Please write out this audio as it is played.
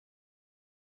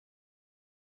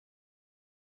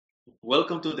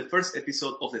Welcome to the first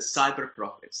episode of the Cyber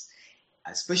Prophets,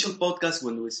 a special podcast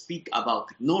when we speak about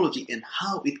technology and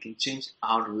how it can change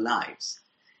our lives.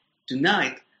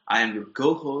 Tonight, I am your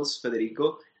co-host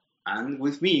Federico, and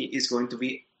with me is going to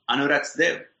be Anurax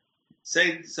Dev.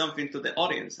 Say something to the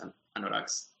audience,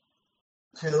 Anurax.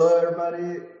 Hello,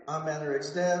 everybody. I'm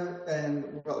Alex Dev,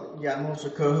 and I'm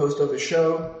also co-host of the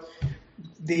show.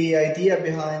 The idea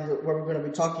behind what we're going to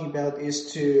be talking about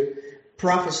is to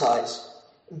prophesize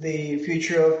the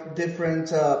future of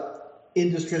different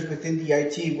industries within the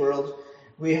IT world.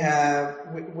 We have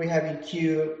in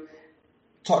queue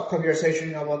talk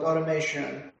conversation about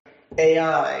automation,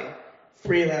 AI,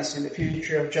 freelancing, the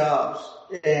future of jobs,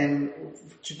 and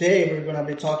today we're going to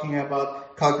be talking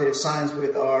about cognitive science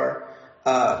with our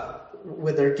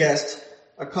guest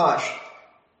Akash.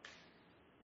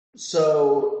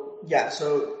 So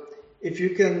if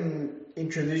you can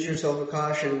introduce yourself,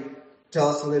 Akash, and tell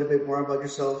us a little bit more about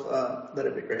yourself,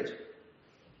 that'd be great.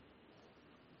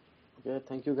 Okay,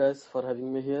 thank you guys for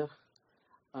having me here.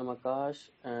 I'm Akash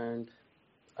and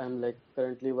I'm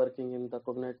currently working in the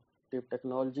cognitive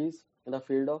technologies in the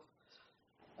field of,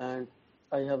 and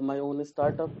I have my own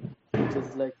startup which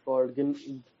is called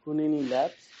Gunini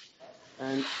Labs,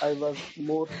 and I was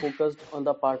more focused on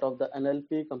the part of the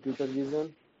NLP, computer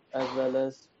vision, as well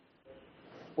as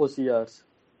OCRs.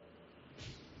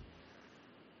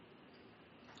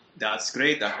 That's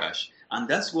great, Akash. And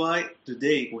that's why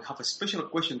today we have a special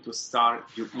question to start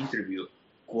your interview.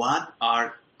 What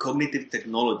are cognitive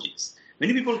technologies?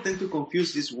 Many people tend to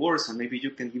confuse these words, and maybe you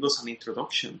can give us an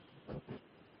introduction.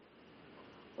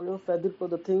 Federico,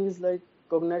 the thing is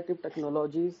cognitive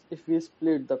technologies, if we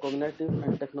split the cognitive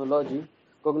and technology,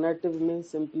 cognitive means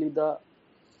simply the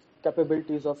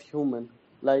capabilities of human.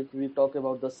 Like we talk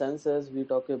about the senses, we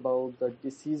talk about the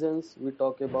decisions, we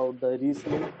talk about the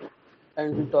reasoning,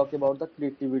 and we talk about the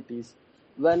creativities.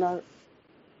 When our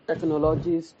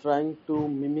technology is trying to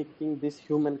mimicking these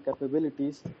human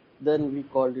capabilities, then we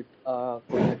call it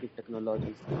cognitive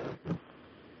technologies.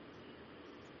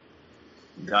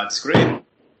 That's great.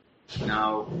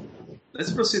 Now,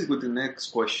 let's proceed with the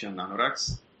next question,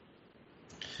 Anurax.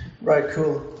 Right,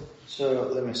 cool.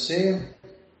 So let me see.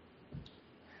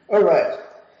 All right.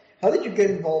 How did you get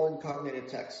involved in cognitive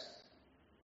techs?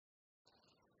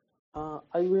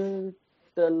 I will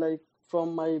tell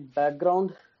from my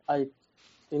background.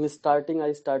 In starting,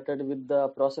 I started with the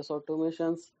process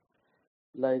automations,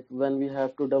 like when we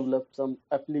have to develop some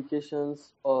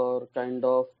applications or kind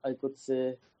of, I could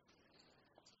say,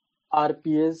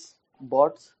 RPAs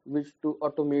bots, which to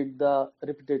automate the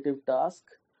repetitive task.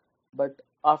 But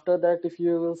after that, if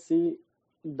you will see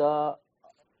the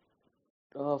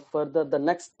further, the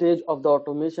next stage of the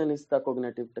automation is the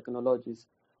cognitive technologies,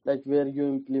 like where you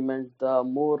implement the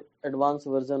more advanced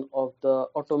version of the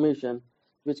automation,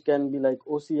 which can be like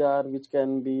OCR, which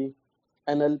can be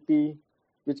NLP,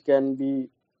 which can be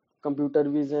computer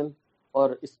vision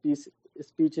or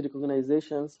speech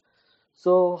recognitions.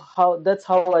 So how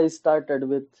I started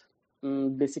with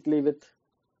basically with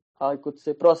how I could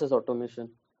say process automation.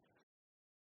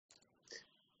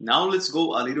 Now let's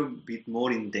go a little bit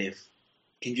more in depth.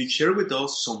 Can you share with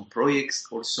us some projects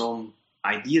or some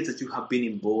ideas that you have been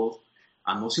involved,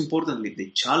 and most importantly,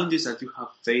 the challenges that you have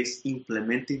faced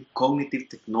implementing cognitive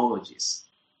technologies?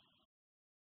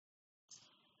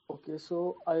 Okay,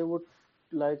 so I would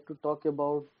like to talk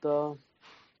about the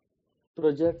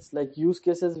projects like use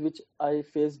cases which I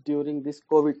faced during this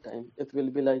COVID time. It will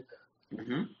be like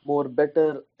more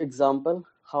better example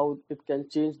how it can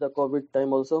change the COVID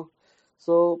time also.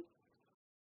 So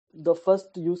the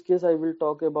first use case I will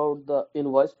talk about the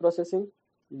invoice processing,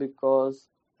 because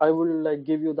I will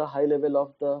give you the high level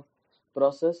of the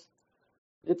process.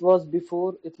 It was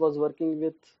before it was working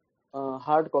with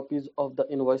hard copies of the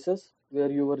invoices where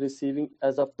you were receiving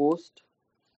as a post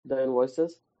the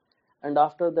invoices, and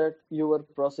after that you were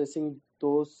processing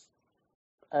those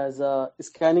as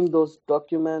scanning those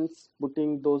documents,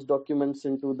 putting those documents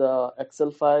into the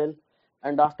Excel file,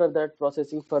 and after that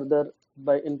processing further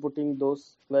by inputting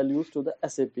those values to the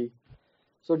SAP.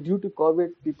 So due to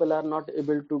COVID, people are not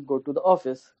able to go to the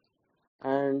office,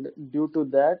 and due to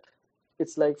that,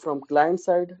 it's like from client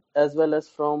side as well as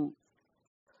from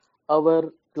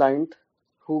our client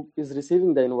who is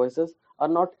receiving the invoices are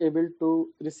not able to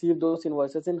receive those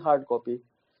invoices in hard copy.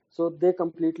 So they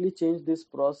completely change this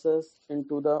process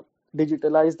into the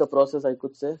digitalize the process, I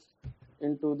could say,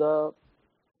 into the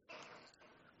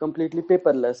completely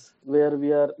paperless, where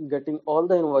we are getting all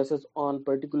the invoices on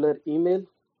particular email,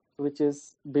 which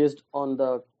is based on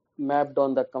the mapped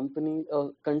on the company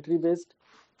country based,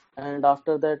 and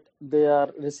after that they are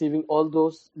receiving all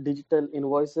those digital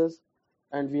invoices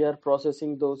and we are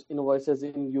processing those invoices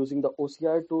in using the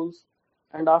OCR tools.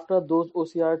 And after those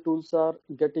OCR tools are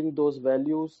getting those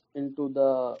values into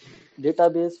the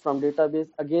database, from database,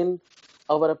 again,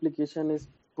 our application is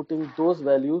putting those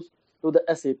values to the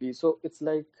SAP. So it's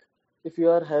like if you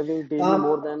are having daily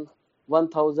more than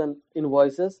 1,000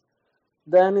 invoices,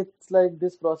 then it's like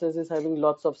this process is having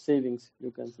lots of savings,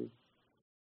 you can see.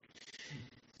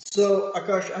 So,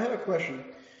 Akash, I have a question.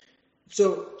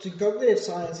 So, to cognitive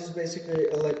science is basically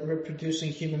like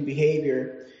reproducing human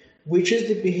behavior. Which is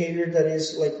the behavior that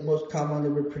is like most commonly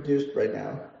reproduced right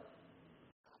now?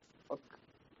 Okay.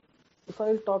 If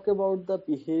I'll talk about the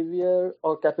behavior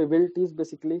or capabilities,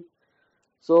 basically,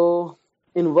 so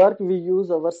in work we use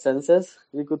our senses,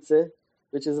 we could say,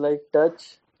 which is like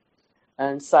touch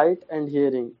and sight and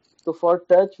hearing. So for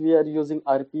touch, we are using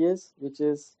RPS, which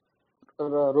is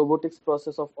robotics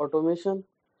process of automation,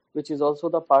 which is also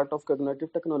the part of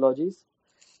cognitive technologies.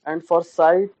 And for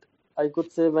sight, I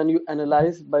could say when you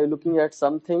analyze by looking at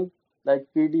something like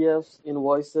PDFs,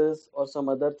 invoices, or some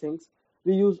other things,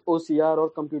 we use OCR or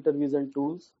computer vision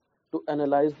tools to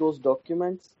analyze those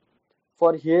documents.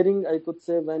 For hearing, I could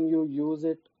say when you use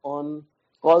it on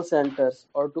call centers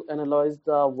or to analyze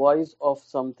the voice of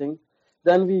something,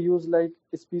 then we use like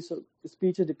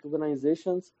speech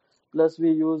recognitions, plus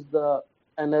we use the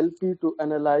NLP to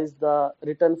analyze the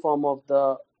written form of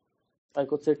the, I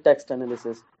could say, text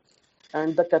analysis.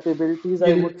 And the capabilities,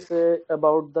 I would say,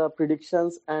 about the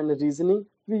predictions and reasoning,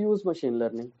 we use machine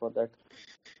learning for that.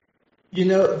 You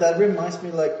know, that reminds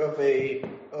me like of a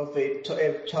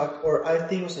talk, or I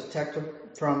think it was a talk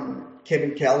from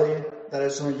Kevin Kelly that I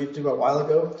saw on YouTube a while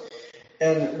ago.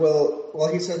 And well,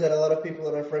 he said that a lot of people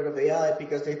are afraid of AI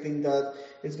because they think that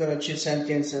it's going to achieve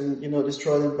sentience and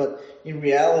destroy them. But in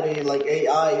reality, like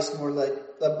AI is more like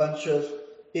a bunch of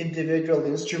individual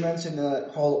instruments in a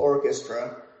whole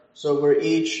orchestra. So where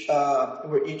each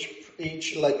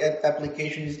like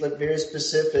application is like very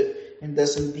specific and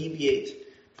doesn't deviate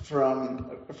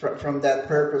from that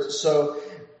purpose. So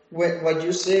what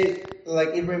you say, like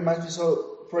it reminds me.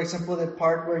 So for example, the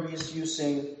part where he's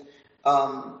using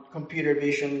computer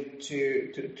vision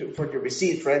to for the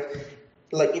receipt, right?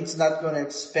 Like it's not going to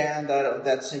expand out of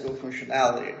that single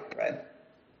functionality, right?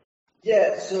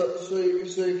 Yeah. So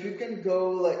if you can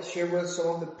go like share with some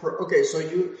of the okay. So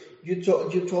you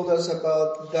told us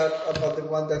about the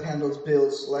one that handles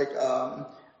bills like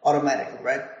automatically,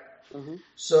 right? Mm-hmm.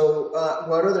 So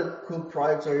what other cool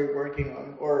projects are you working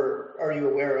on, or are you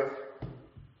aware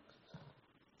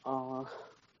of?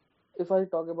 If I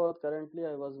talk about currently,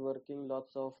 I was working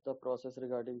lots of the process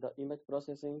regarding the image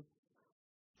processing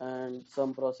and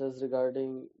some process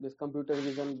regarding this computer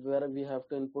vision where we have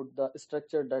to input the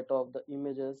structured data of the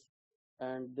images,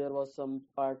 and there was some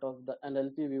part of the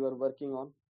NLP we were working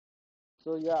on.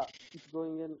 So yeah, it's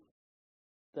going in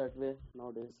that way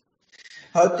nowadays.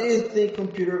 How do you think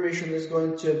computer vision is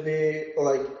going to be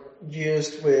like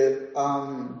used with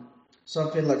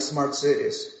something like smart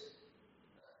cities?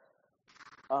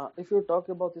 If you talk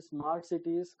about the smart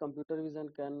cities, computer vision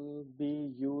can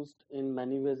be used in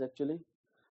many ways actually,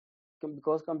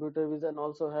 because computer vision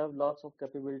also have lots of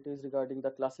capabilities regarding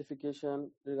the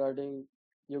classification, regarding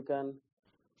you can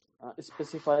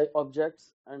specify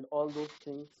objects and all those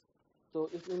things. So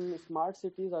if in smart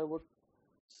cities, I would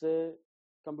say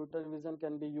computer vision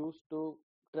can be used to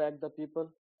track the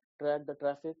people, track the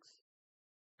traffics,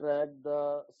 track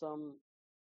the some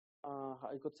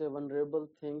I could say vulnerable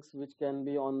things which can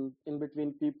be on in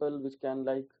between people, which can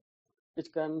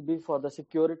be for the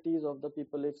securities of the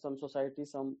people if some society,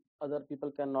 some other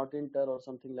people cannot enter or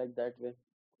something like that way.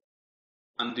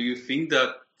 And do you think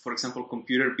that, for example,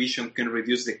 computer vision can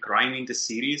reduce the crime in the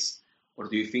cities, or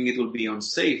do you think it will be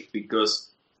unsafe?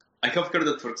 Because I have heard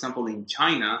that, for example, in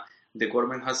China, the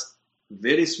government has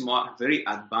very smart, very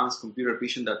advanced computer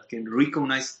vision that can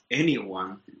recognize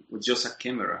anyone with just a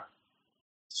camera.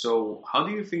 So how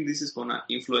do you think this is going to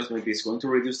influence? Maybe it's going to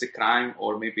reduce the crime,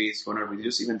 or maybe it's going to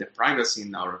reduce even the privacy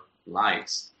in our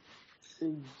lives?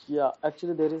 Yeah,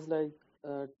 actually there is like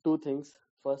two things.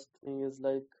 First thing is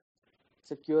like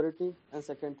security, and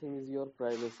second thing is your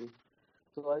privacy.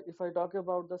 So if I talk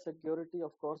about the security,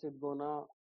 of course it's gonna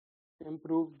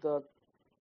improve the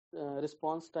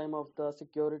response time of the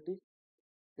security.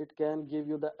 It can give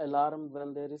you the alarm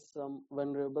when there is some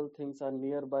vulnerable things are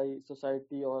nearby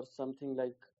society or something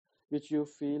like which you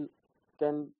feel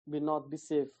can be not be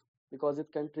safe, because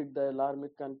it can trigger the alarm,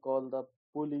 it can call the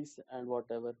police and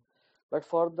whatever. But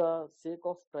for the sake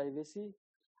of privacy,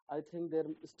 I think there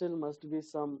still must be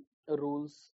some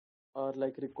rules or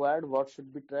like required what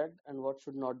should be tracked and what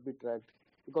should not be tracked.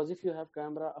 Because if you have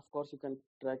camera, of course you can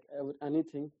track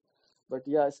anything, But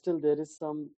yeah, still there is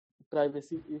some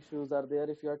privacy issues are there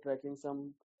if you are tracking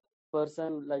some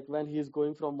person, like when he's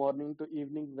going from morning to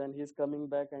evening, when he's coming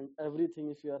back and everything.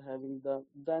 If you are having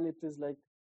then it is like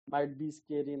might be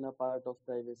scary in a part of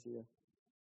privacy. Yeah.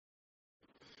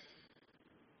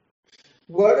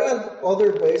 What are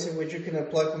other ways in which you can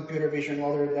apply computer vision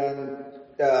other than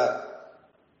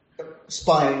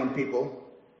spying on people?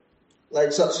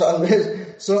 Like some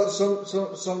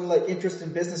like interesting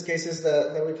business cases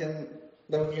that we can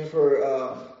use for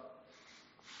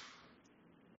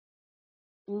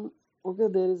okay,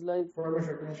 there is like for image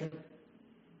recognition.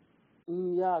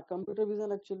 Yeah, computer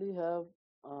vision actually have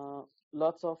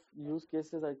lots of use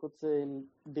cases. I could say in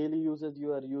daily usage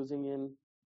you are using in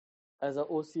as a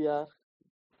OCR,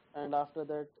 and after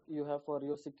that you have for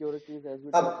your securities, as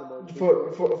we talked about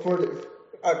before. For the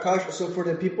Akash, so for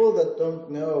the people that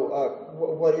don't know,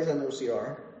 what is an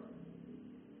OCR?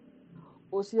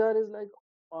 OCR is like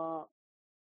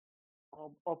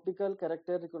optical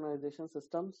character recognition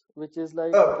systems, which is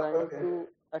like trying to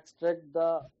extract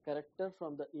the character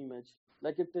from the image.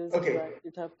 Like it is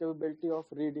it have capability of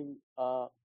reading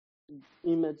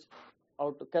image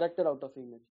character out of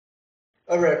image.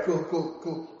 All right,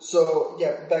 cool. So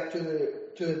yeah, back to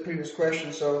the previous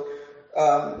question. So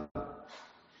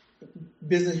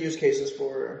business use cases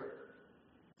for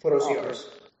OCRs.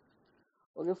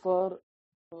 Okay, for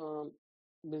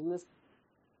business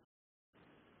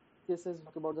cases,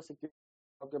 talk about the security,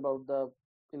 talk about the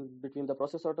in between the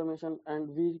process automation, and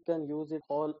we can use it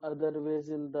all other ways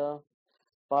in the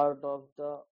part of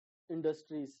the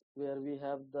industries where we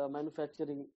have the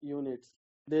manufacturing units.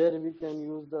 There we can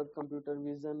use the computer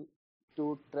vision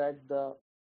to track the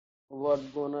what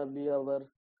gonna be our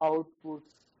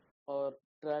outputs, or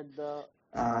track the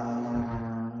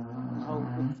how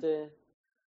could say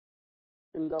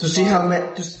in the to see how many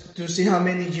to see how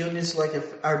many units like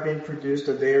are being produced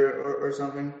a day or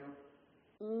something.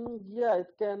 Yeah,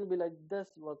 it can be like this.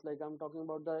 What like I'm talking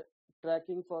about the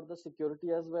tracking for the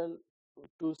security as well,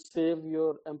 to save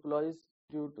your employees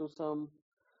due to some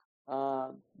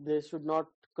they should not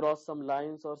cross some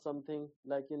lines or something,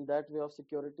 like in that way of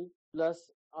security. Plus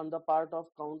on the part of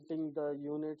counting the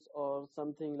units or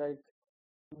something, like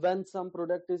when some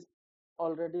product is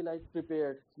already like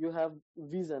prepared, you have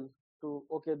vision to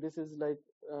okay, this is like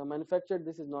manufactured,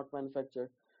 this is not manufactured,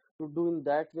 to do in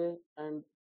that way. And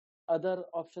other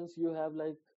options you have,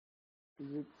 like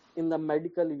in the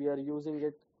medical we are using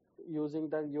it, using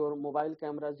your mobile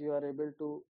cameras, you are able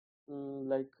to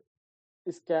like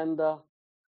scan the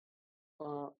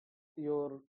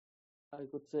your I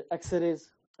could say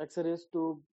x-rays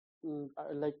to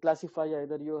like classify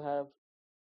either you have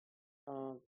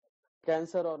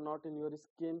cancer or not in your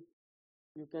skin.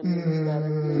 You can use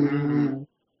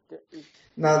directly.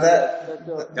 Now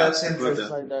that's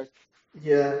interesting. That.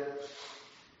 Yeah.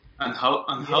 And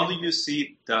how do you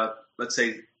see that? Let's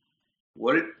say,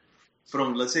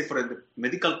 from the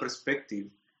medical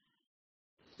perspective,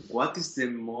 what is the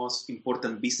most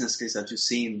important business case that you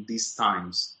see in these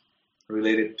times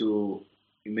related to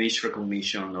image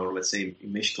recognition, or let's say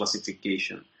image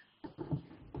classification?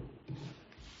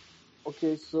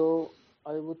 Okay, so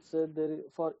I would say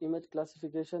for image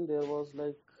classification there was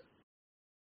like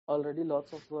already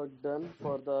lots of work done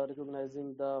for the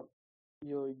recognizing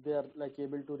they are like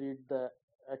able to read the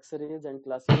x-rays and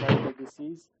classify the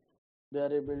disease. They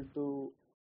are able to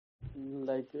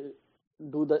like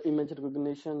do the image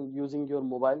recognition using your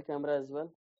mobile camera as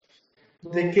well. So,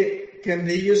 can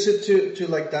they use it to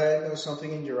like diagnose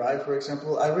something in your eye, for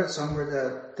example? I read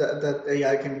somewhere that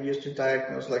AI can be used to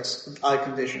diagnose like eye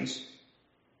conditions.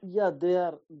 Yeah, they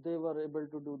were able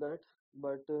to do that,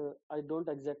 but I don't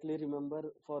exactly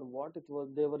remember for what it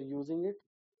was they were using it,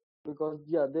 because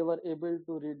yeah, they were able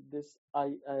to read this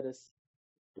iris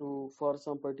for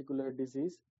some particular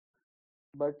disease,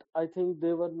 but I think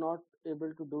they were not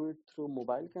able to do it through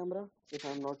mobile camera, if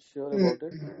I'm not sure about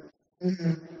it.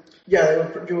 Mm-hmm.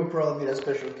 Yeah, you would probably need a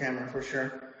special camera for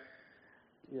sure.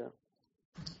 Yeah.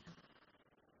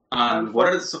 And what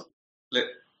are some?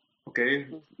 Okay,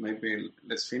 maybe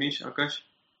let's finish, Akash.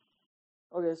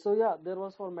 Okay, so yeah, there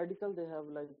was for medical, they have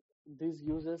like these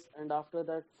uses, and after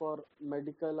that for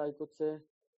medical, I could say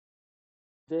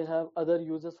they have other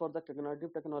uses for the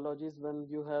cognitive technologies. When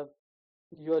you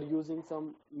are using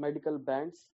some medical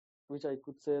bands, which I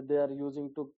could say they are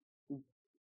using to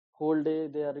whole day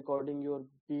they are recording your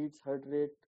beats, heart rate,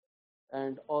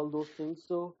 and all those things.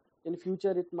 So in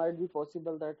future it might be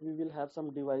possible that we will have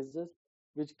some devices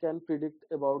which can predict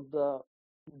about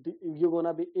you're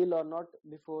gonna be ill or not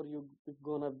before you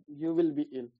will be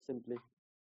ill simply.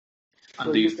 And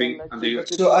so do you think?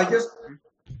 So I just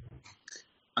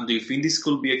And do you think this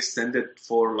could be extended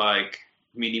for like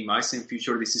minimizing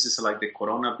future diseases like the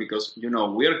corona? Because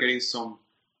we are getting some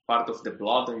part of the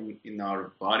blood in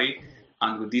our body,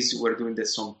 and with this we're doing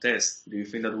some tests. Do you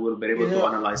think that we'll be able to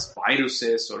analyze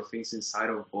viruses or things inside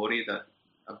our bodies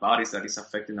that is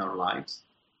affecting our lives?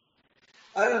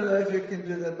 I don't know if you can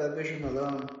do that by vision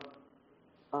alone.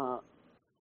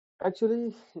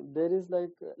 Actually, there is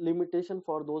like limitation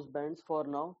for those bands for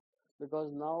now,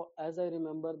 because now, as I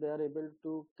remember, they are able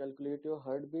to calculate your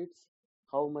heartbeats,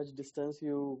 how much distance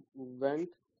you went,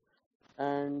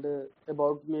 and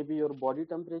about maybe your body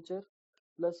temperature.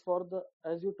 Plus, for the,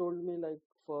 as you told me, like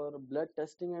for blood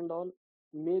testing and all,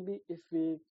 maybe if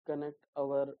we connect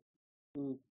our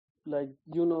mm, like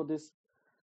this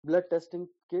blood testing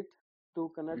kit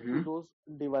to connect to those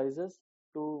devices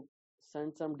to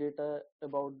send some data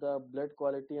about the blood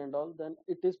quality and all, then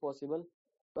it is possible.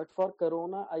 But for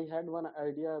corona, I had one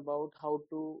idea about how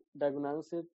to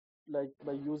diagnose it, like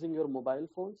by using your mobile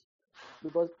phones,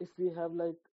 because if we have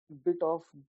like bit of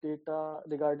data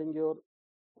regarding your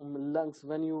lungs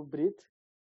when you breathe,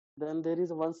 then there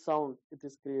is one sound it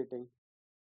is creating.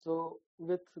 So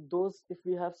with those, if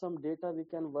we have some data, we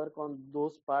can work on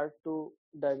those part to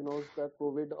diagnose the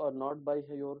COVID or not by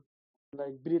your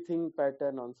like breathing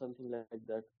pattern or something like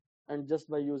that, and just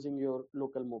by using your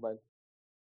local mobile.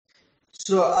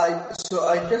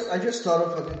 I just thought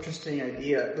of an interesting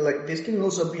idea. Like this can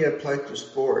also be applied to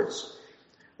sports.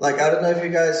 Like I don't know if you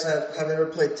guys have ever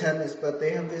played tennis, but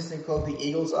they have this thing called the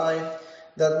eagle's eye.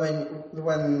 That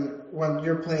when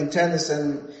you're playing tennis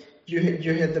and you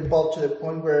hit the ball to the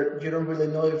point where you don't really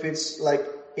know if it's like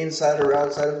inside or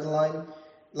outside of the line,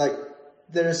 like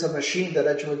there is a machine that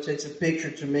actually takes a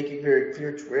picture to make it very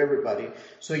clear to everybody.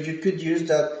 So you could use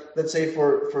that, let's say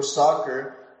for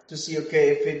soccer, to see if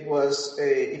it was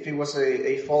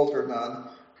a fault or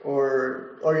not,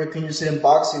 or you can use it in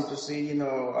boxing to see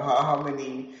how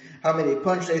many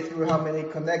punch they threw, how many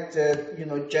connected,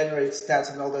 generate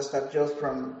stats and all that stuff just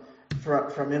from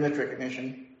image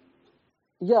recognition.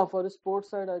 Yeah, for the sports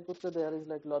side, I could say there is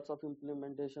like lots of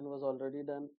implementation was already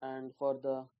done, and for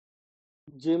the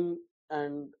gym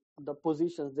and the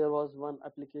positions, there was one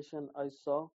application I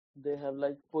saw. They have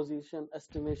like position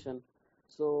estimation,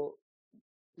 so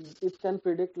it can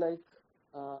predict like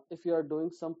if you are doing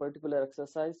some particular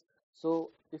exercise,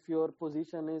 so if your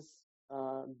position is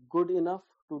good enough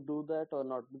to do that or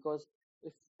not, because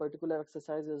if particular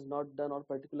exercise is not done or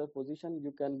particular position,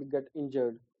 you can get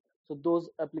injured. So those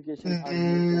applications are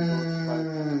used in those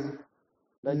parts,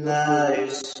 like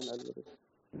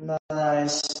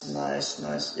Nice.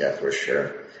 Nice. Yeah, for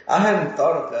sure. I hadn't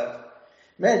thought of that.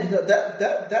 Man,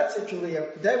 that's actually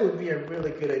that would be a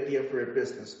really good idea for a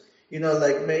business.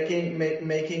 Like making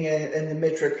an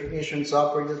image recognition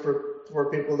software just for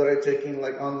people that are taking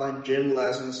like online gym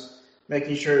lessons,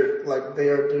 making sure like they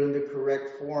are doing the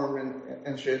correct form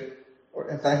and shit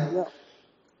and thing. Yeah.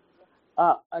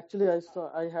 Actually,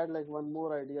 I had like one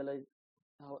more idea, like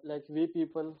like we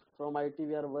people from IT,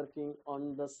 we are working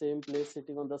on the same place,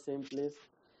 sitting on the same place,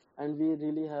 and we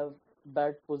really have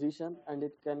bad position, and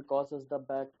it can cause us the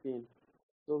back pain.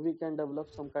 So we can develop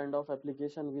some kind of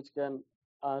application which can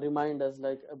remind us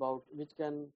like about which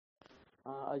can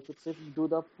I could say do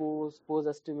the pose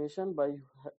estimation by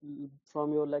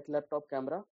from your like laptop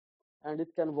camera, and it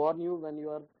can warn you when you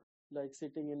are like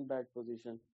sitting in bad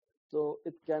position. So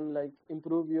it can like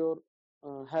improve your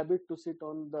habit to sit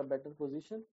on the better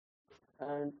position,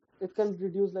 and it can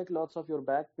reduce like lots of your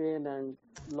back pain and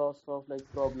lots of like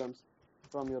problems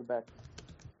from your back.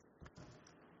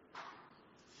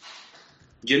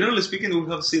 Generally speaking, we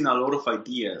have seen a lot of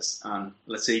ideas and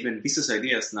let's say even business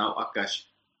ideas now, Akash.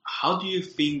 How do you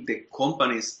think the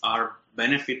companies are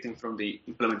benefiting from the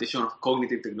implementation of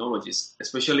cognitive technologies,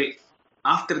 especially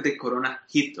after the corona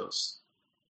hit us?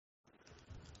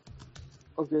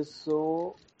 Okay,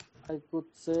 so I could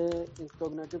say in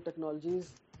cognitive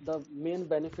technologies, the main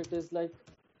benefit is like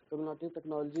cognitive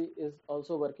technology is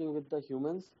also working with the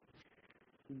humans,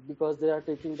 because they are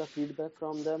taking the feedback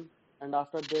from them, and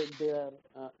after that they are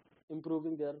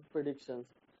improving their predictions.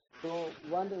 So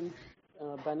one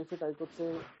benefit I could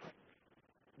say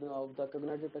of the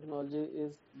cognitive technology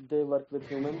is they work with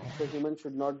humans, so humans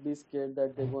should not be scared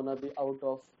that they're gonna be out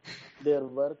of their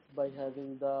work by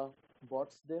having the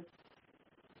bots there.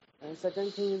 And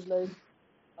second thing is like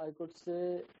I could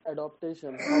say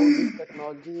adaptation, how this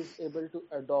technology is able to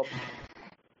adopt.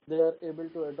 They are able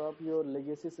to adopt your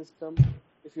legacy system.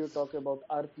 If you talk about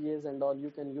RPAs and all,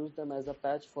 you can use them as a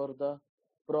patch for the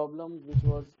problem which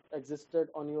was existed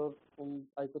on your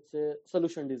I could say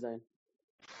solution design.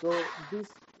 So this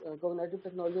cognitive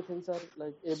technology things are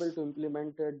like able to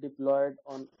implement it, deployed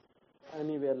on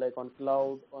anywhere, like on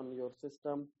cloud, on your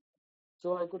system.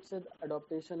 So I could say the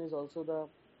adaptation is also the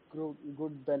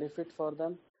good benefit for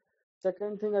them.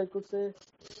 Second thing I could say,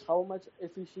 how much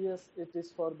efficient it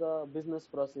is for the business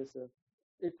processes.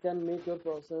 It can make your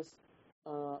process,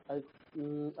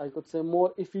 I could say,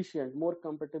 more efficient, more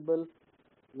compatible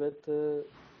with,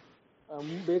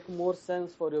 make more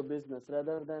sense for your business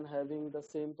rather than having the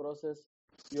same process.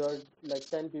 You are like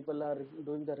 10 people are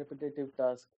doing the repetitive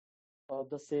task of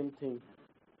the same thing.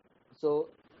 So,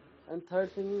 and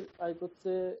third thing I could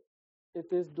say it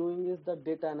is doing is the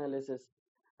data analysis,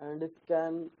 and it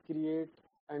can create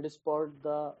and spot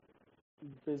the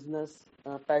business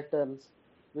patterns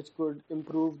which could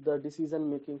improve the decision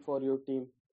making for your team,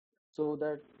 so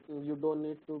that you don't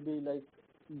need to be like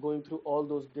going through all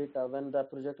those data when the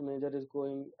project manager is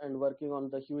going and working on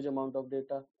the huge amount of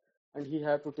data, and he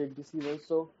have to take decisions.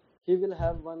 So he will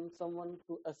have one someone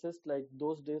to assist like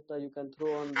those data you can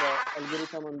throw on the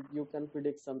algorithm, and you can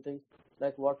predict something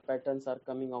like what patterns are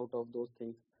coming out of those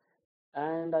things.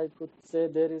 And I could say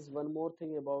there is one more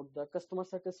thing about the customer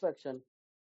satisfaction,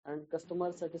 and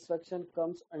customer satisfaction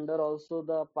comes under also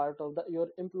the part of the your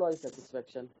employee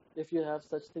satisfaction. If you have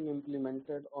such thing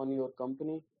implemented on your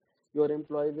company, your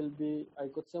employee will be, I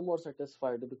could say, more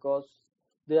satisfied, because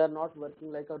they are not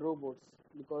working like a robots,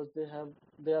 because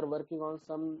they are working on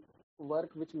some work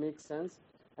which makes sense,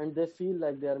 and they feel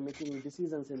like they are making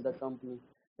decisions in the company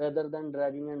rather than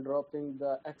dragging and dropping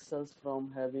the excels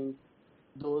from having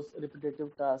those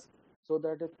repetitive tasks, so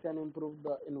that it can improve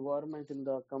the environment in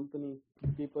the company.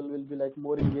 People will be like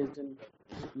more engaged in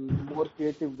more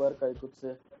creative work, I could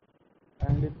say.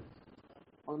 And it,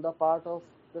 on the part of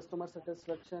customer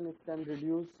satisfaction, it can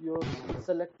reduce your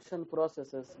selection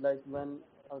processes, like when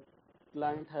a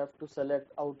client have to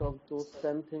select out of those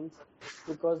 10 things,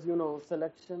 because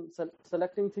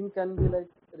selecting thing can be like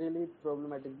really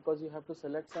problematic, because you have to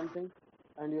select something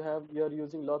and you're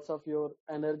using lots of your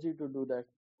energy to do that.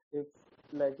 If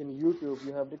like in YouTube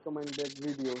you have recommended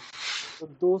videos, so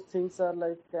those things are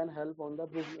like can help on the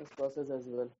business process as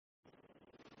well.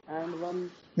 And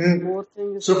one Hmm. more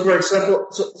thing is So, like, for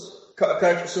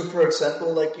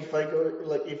example, like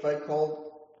if I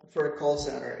call for a call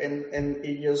center and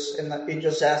it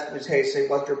just asks me, hey, say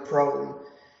what's your problem,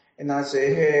 and I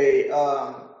say, hey,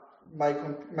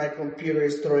 my computer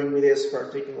is throwing me this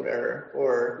particular error,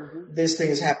 or mhm, this thing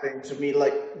is happening to me.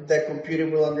 Like that computer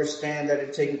will understand that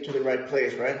it's taken to the right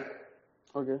place, right?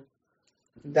 okay.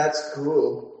 That's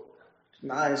cool.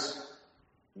 Nice.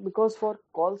 Because for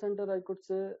call center I could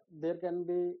say there can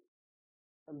be,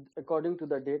 according to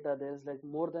the data, there's like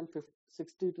more than 50,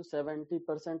 60 to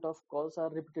 70% of calls are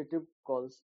repetitive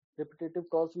calls. Repetitive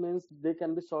calls means they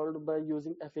can be solved by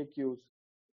using FAQs.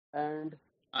 And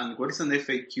And what is an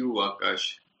FAQ,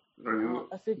 Akash? Remember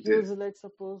FAQs the. is like,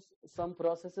 suppose some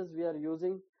processes we are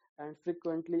using and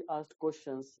frequently asked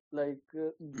questions like,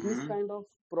 these Mhm. kind of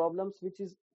problems which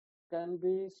is can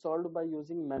be solved by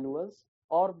using manuals,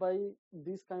 or by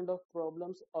these kind of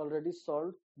problems already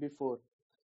solved before.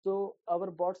 So our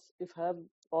bots, if have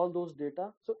all those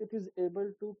data, so it is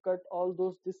able to cut all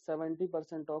those this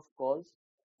 70% of calls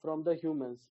from the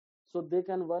humans. So they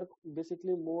can work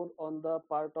basically more on the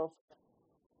part of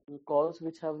calls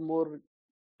which have more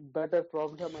better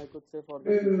problem, I could say, for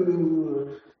the business.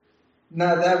 Ooh.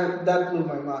 No, that blew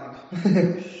my mind.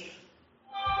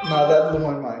 No, that blew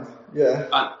my mind. Yeah.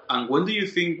 And when do you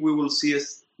think we will see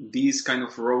these kind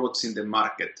of robots in the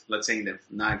market? Let's say in the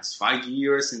next 5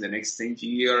 years, in the next 10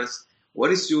 years.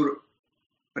 What is your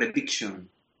prediction?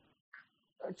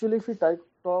 Actually, if we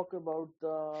talk about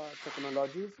the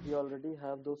technologies, we already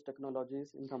have those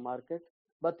technologies in the market.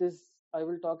 But this, I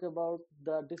will talk about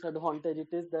the disadvantage.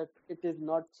 It is that it is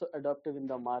not so adaptive in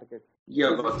the market. It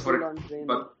Yeah, is still on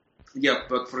training.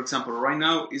 but for example, right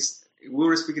now is we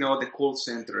were speaking about the call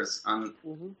centers, and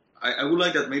Hmm. I would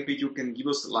like that maybe you can give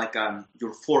us like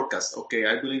your forecast. Okay,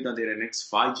 I believe that in the next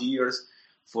 5 years,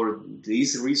 for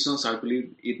these reasons, I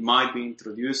believe it might be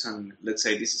introduced, and let's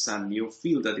say this is a new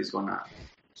field that is gonna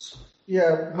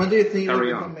Yeah. When do you think it will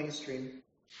carry become on. mainstream?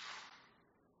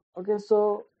 Okay,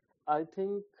 so I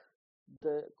think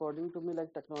according to me,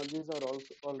 like technologies are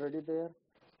also already there.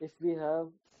 If we have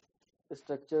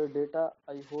structured data,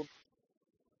 I hope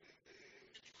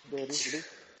there is ready.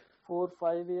 4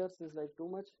 5 years is like too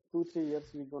much. 2 3 years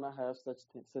we're gonna have such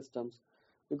systems,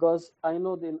 because I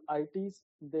know in ITs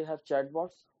they have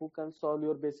chatbots who can solve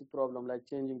your basic problem like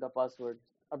changing the password,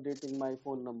 updating my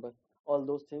phone number, all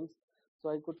those things. So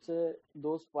I could say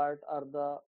those part are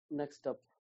the next step,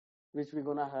 which we're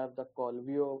gonna have the call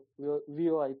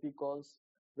VoIP calls,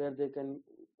 where they can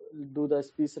do the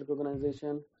speech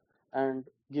recognition and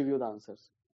give you the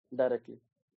answers directly.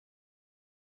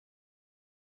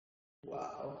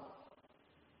 Wow.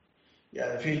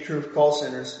 Yeah, the future of call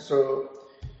centers. So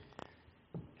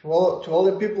to all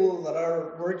the people that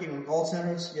are working in call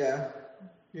centers, yeah,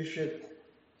 you should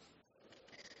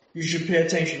pay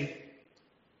attention.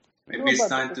 Maybe it's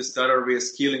time to start a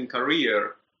reskilling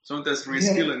career. Sometimes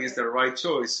reskilling is the right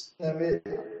choice. Maybe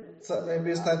it's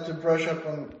time to brush up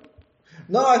on.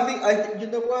 No, I you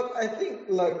know what? I think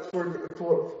like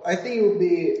for I think it would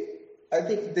be. I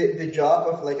think the job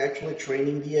of like actually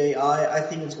training the AI, I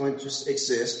think it's going to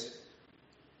exist.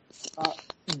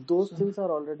 Those things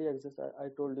are already exist. I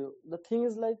told you. The thing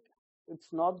is like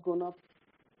it's not gonna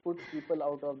put people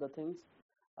out of the things.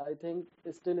 I think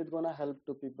still it's gonna help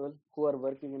to people who are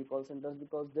working in call centers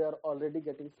because they are already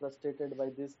getting frustrated by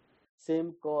this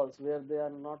same calls where they are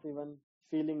not even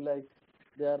feeling like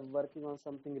they are working on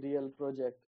something real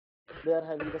project. They are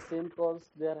having the same calls,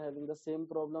 they are having the same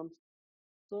problems.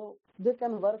 So they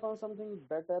can work on something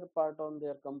better part on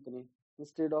their company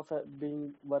instead of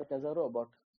being work as a robot.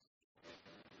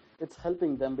 It's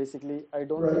helping them basically. I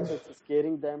don't think so it's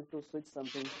scaring them to switch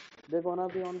something. They're gonna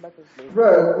be on better place.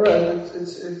 Right.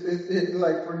 It's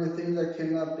like for the things that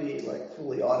cannot be like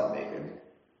fully automated.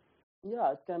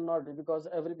 Yeah, it cannot be because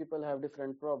every people have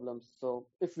different problems. So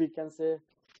if we can say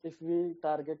if we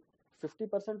target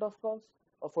 50% of calls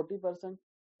or 40%,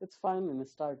 it's fine in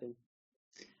starting.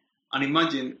 And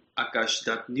imagine, Akash,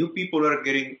 that new people are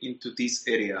getting into this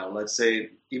area. Let's say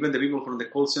even the people from the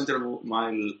call center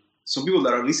some people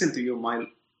that are listening to you might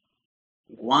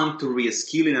want to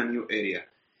reskill in a new area.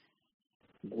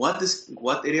 What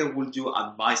area would you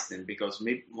advise them? Because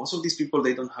most of these people,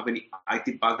 they don't have any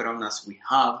IT background as we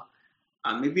have.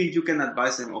 And maybe you can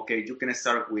advise them, okay, you can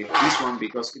start with this one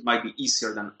because it might be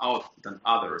easier than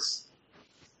others.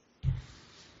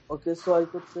 Okay, so I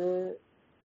could say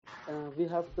we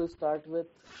have to start with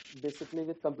basically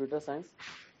with computer science.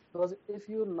 Because if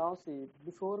you now see,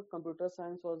 before computer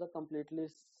science was a completely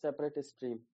separate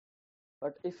stream.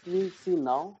 But if we see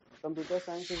now, computer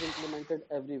science is implemented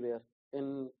everywhere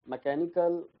in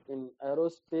mechanical, in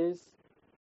aerospace,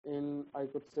 in I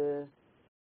could say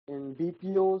in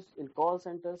BPOs, in call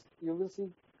centers. You will see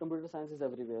computer science is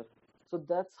everywhere. So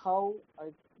that's how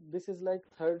this is like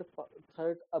third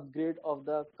upgrade of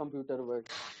the computer world.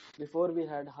 Before we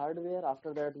had hardware,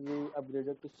 after that we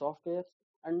upgraded to software,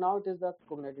 and now it is the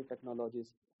cognitive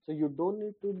technologies. So you don't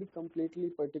need to be completely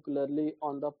particularly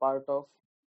on the part of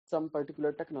some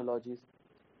particular technologies.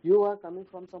 You are coming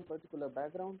from some particular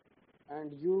background,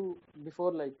 and you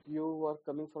before like you were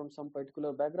coming from some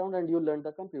particular background and you learned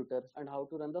the computer and how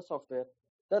to run the software.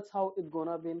 That's how it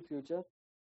gonna be in future.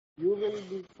 You will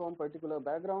be from particular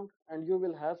background and you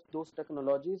will have those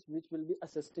technologies which will be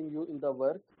assisting you in the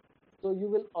work, so you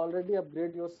will already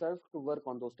upgrade yourself to work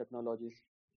on those technologies.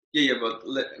 Yeah, but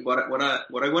what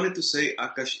I wanted to say,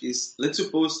 Akash, is let's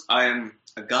suppose I am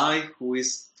a guy who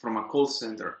is from a call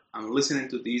center. I'm listening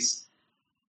to this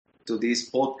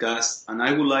podcast, and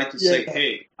I would like to say,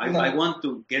 hey, I want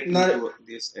to get into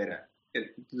this era. I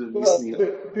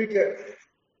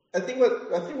think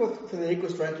what Federico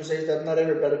is trying to say is that not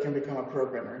everybody can become a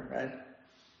programmer, right?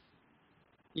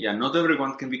 Yeah, not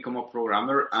everyone can become a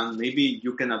programmer, and maybe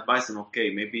you can advise them.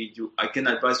 Okay, I can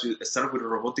advise you start with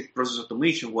robotic process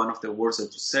automation, one of the words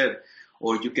that you said,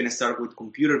 or you can start with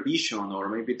computer vision, or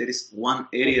maybe there is one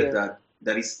area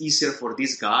that is easier for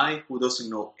this guy who doesn't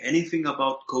know anything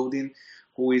about coding,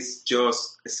 who is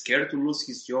just scared to lose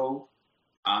his job,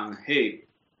 and hey,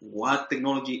 what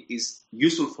technology is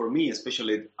useful for me,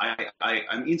 especially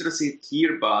I'm interested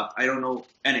here, but I don't know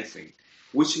anything.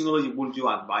 Which technology would you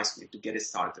advise me to get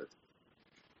started?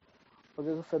 Okay,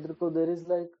 so Federico, there is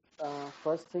like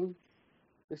first thing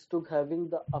is to having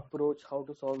the approach how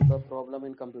to solve the problem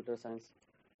in computer science,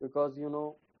 because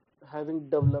having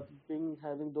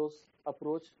those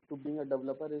approach to being a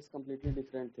developer is completely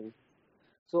different thing.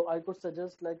 So I could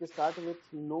suggest like start with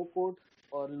no code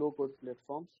or low code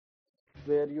platforms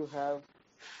where you have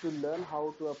to learn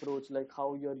how to approach, like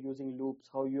how you are using loops,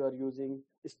 how you are using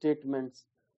statements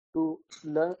to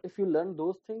learn. If you learn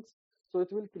those things, so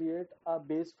it will create a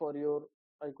base for your,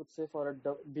 I could say, for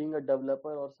being a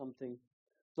developer or something.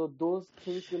 So those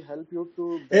things will help you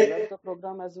to develop the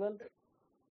program as well.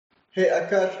 Hey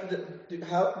Akash,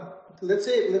 let's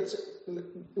say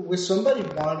if somebody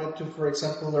wanted to, for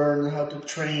example, learn how to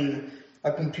train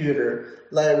a computer,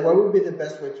 like what would be the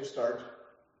best way to start?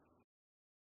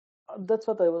 That's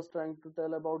what I was trying to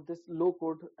tell about this low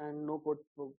code and no code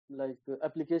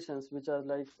applications, which are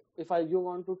like if you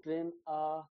want to train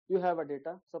you have a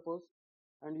data suppose,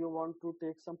 and you want to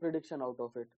take some prediction out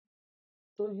of it.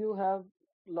 So you have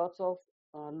lots of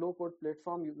low-code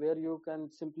platform where you can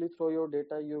simply throw your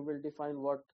data. You will define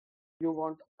what you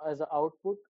want as an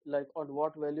output, like on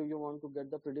what value you want to get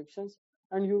the predictions,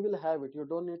 and you will have it. You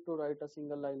don't need to write a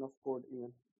single line of code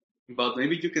even. But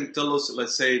maybe you can tell us,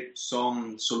 let's say,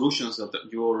 some solutions that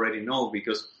you already know,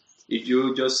 because if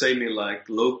you just say me like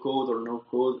low code or no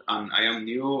code and I am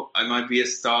new, I might be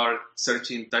start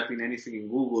searching, typing anything in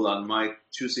Google and might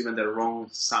choose even the wrong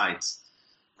sites.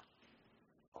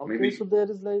 Okay, maybe. So there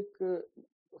is like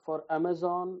for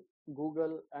Amazon,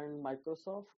 Google, and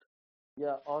Microsoft,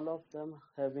 yeah, all of them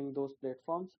having those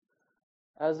platforms.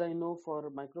 As I know, for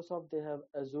Microsoft, they have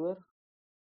Azure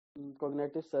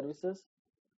Cognitive Services,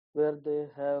 where they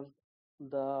have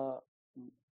the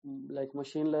like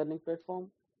machine learning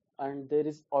platform, and there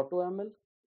is AutoML.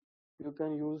 You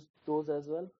can use those as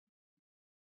well.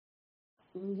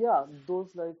 Yeah,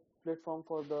 those like platform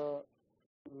for the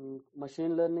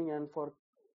machine learning, and for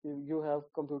you have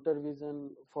computer vision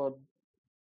for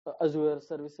Azure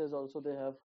services also they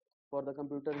have for the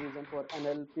computer vision. For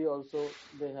NLP also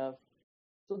they have.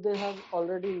 So they have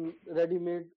already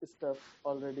ready-made stuff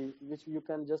already, which you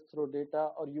can just throw data,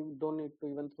 or you don't need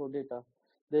to even throw data.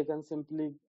 They can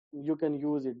simply, you can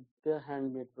use it. They're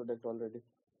handmade product already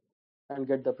and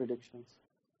get the predictions.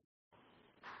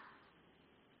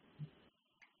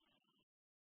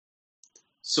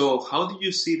 So how do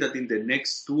you see that in the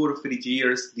next 2 or 3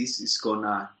 years, this is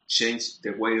gonna change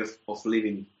the way of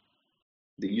living,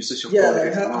 the usage of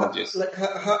cognitive technologies?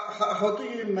 How do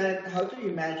you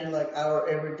imagine like our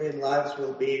everyday lives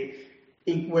will be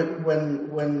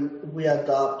when we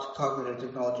adopt cognitive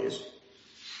technologies?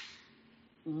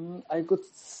 I could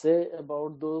say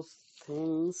about those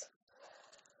things.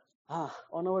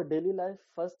 On our daily life,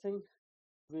 first thing,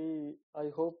 I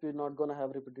hope we're not gonna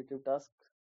have repetitive tasks.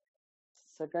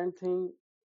 Second thing,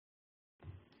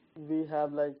 we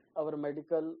have like our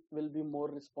medical will be more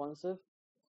responsive,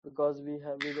 because we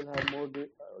will have more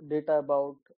data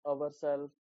about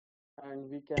ourselves, and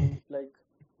we can like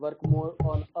work more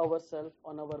on ourselves,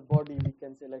 on our body. We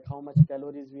can say like how much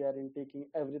calories we are intaking.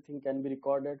 Everything can be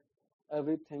recorded.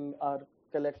 Everything are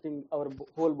collecting our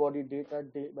whole body data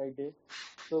day by day,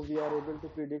 so we are able to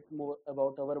predict more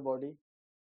about our body.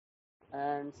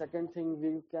 And second thing,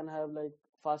 we can have like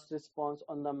fast response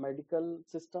on the medical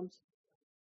systems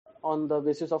on the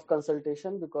basis of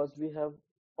consultation, because we have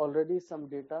already some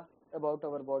data about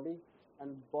our body,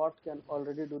 and bot can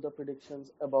already do the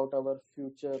predictions about our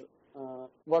future,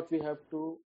 what we have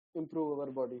to improve our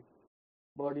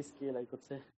body scale, I could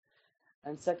say.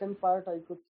 And second part, I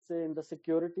could say, in the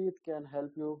security, it can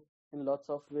help you in lots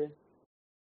of way.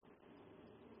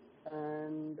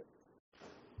 And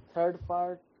third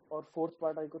part or fourth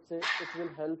part, I could say, it will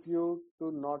help you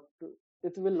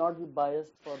it will not be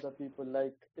biased for the people.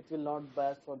 Like it will not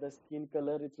biased for the skin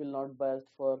color. It will not biased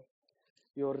for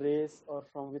your race or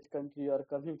from which country you are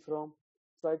coming from.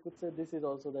 So I could say this is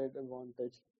also the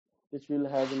advantage which we'll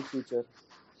have in future.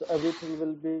 So everything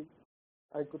will be,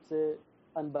 I could say,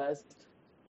 unbiased.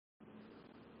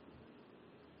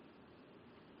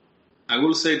 I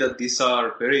will say that these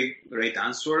are very great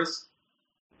answers.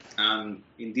 And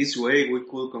in this way, we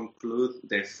could conclude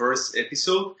the first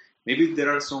episode. Maybe there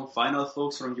are some final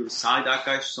thoughts from your side,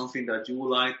 Akash, something that you would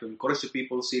like to encourage the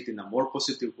people to see it in a more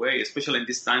positive way, especially in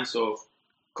these times of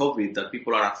COVID, that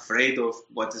people are afraid of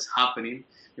what is happening.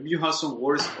 Maybe you have some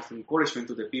words of encouragement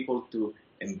to the people to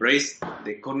embrace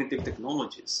the cognitive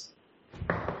technologies.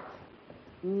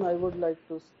 I would like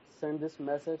to send this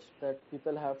message that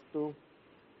people have to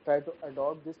try to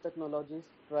adopt these technologies,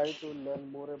 try to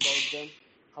learn more about them,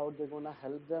 how they're gonna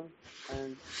help them,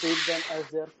 and treat them as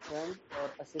their friend or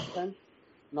assistant,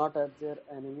 not as their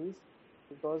enemies.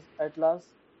 Because at last,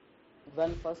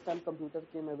 when first time computer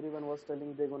came, everyone was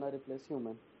telling they're gonna replace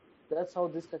human. That's how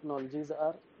these technologies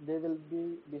are. They will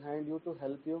be behind you to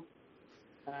help you,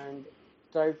 and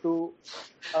try to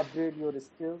upgrade your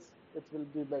skills. It will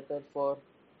be better for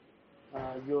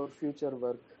your future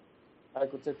work. I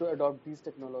could say to adopt these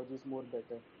technologies more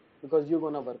better, because you're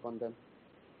gonna work on them.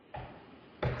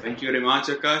 Thank you very much,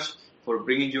 Akash, for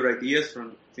bringing your ideas,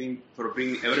 for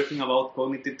bringing everything about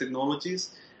cognitive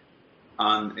technologies.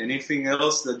 And anything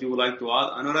else that you would like to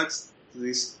add, Anurag, to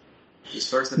this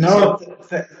first episode? No,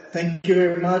 thank you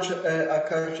very much,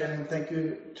 Akash, and thank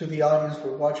you to the audience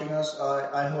for watching us.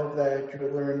 I hope that you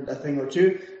learned a thing or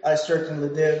two. I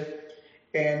certainly did.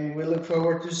 And we look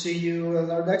forward to see you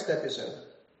in our next episode.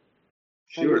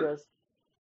 Sure.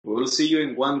 We will see you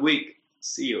in 1 week.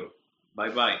 See you.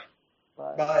 Bye-bye.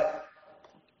 Bye. Bye.